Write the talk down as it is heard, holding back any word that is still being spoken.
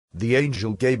the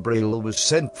angel Gabriel was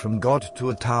sent from God to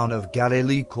a town of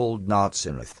Galilee called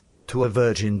Nazareth, to a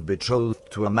virgin betrothed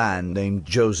to a man named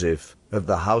Joseph, of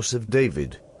the house of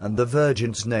David, and the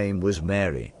virgin's name was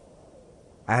Mary.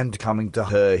 And coming to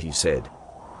her he said,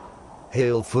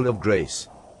 "Hail, full of grace!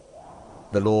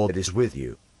 The Lord is with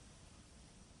you.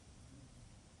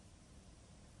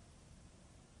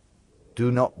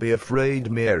 Do not be afraid,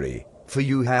 Mary, for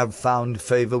you have found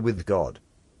favor with God.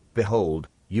 Behold,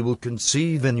 you will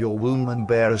conceive in your womb and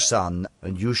bear a son,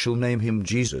 and you shall name him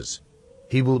Jesus.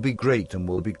 He will be great and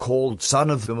will be called Son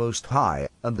of the Most High,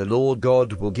 and the Lord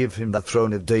God will give him the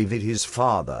throne of David his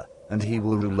father, and he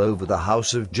will rule over the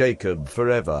house of Jacob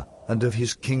forever, and of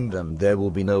his kingdom there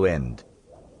will be no end."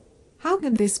 How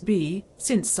can this be,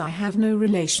 since I have no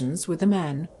relations with a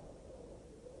man?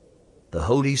 The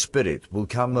Holy Spirit will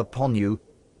come upon you,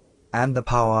 and the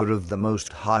power of the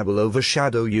Most High will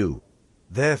overshadow you.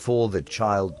 Therefore the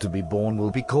child to be born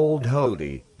will be called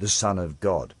Holy, the Son of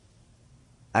God.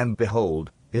 And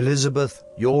behold, Elizabeth,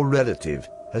 your relative,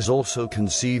 has also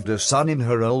conceived a son in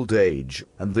her old age,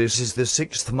 and this is the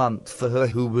 6th month for her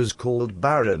who was called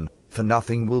barren, for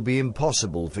nothing will be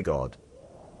impossible for God.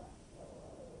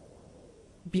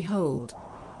 Behold,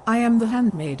 I am the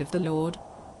handmaid of the Lord.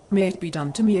 May it be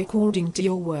done to me according to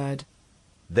your word.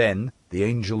 Then the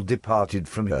angel departed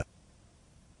from her.